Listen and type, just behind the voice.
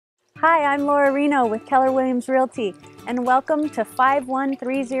Hi, I'm Laura Renno with Keller Williams Realty, and welcome to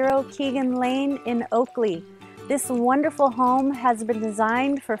 5130 Kegan Lane in Oakley. This wonderful home has been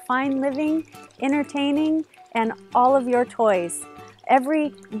designed for fine living, entertaining, and all of your toys.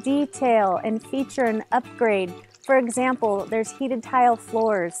 Every detail and feature an upgrade. For example, there's heated tile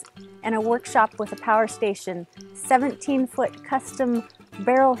floors and a workshop with a power station, 17-foot custom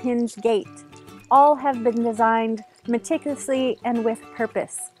barrel hinge gate. All have been designed meticulously and with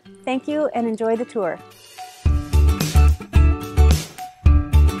purpose. Thank you and enjoy the tour.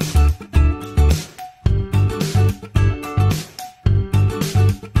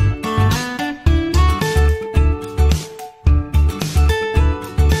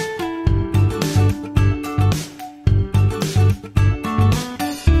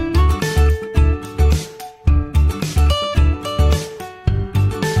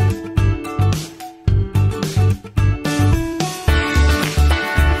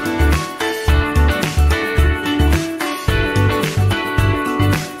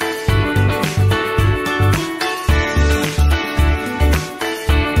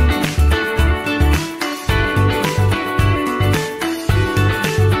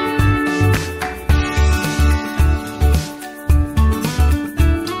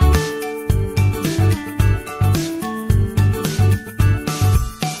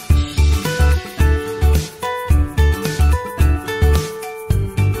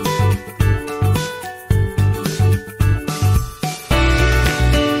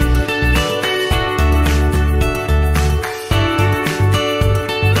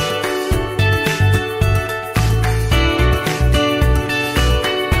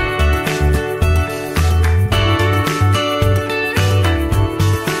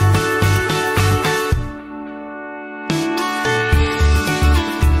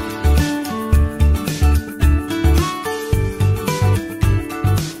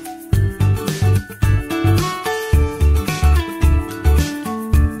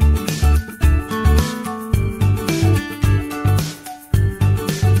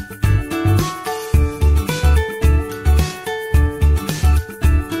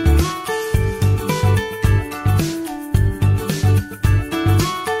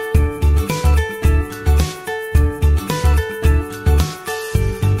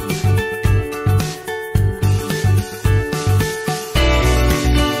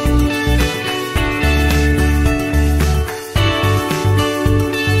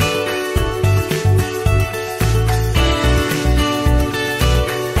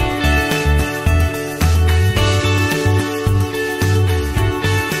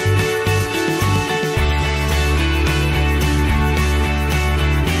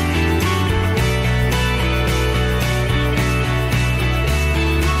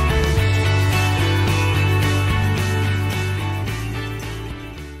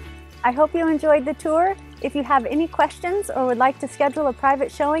 I hope you enjoyed the tour. If you have any questions or would like to schedule a private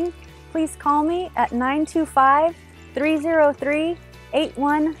showing, please call me at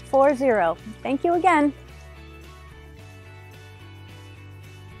 925-303-8140. Thank you again.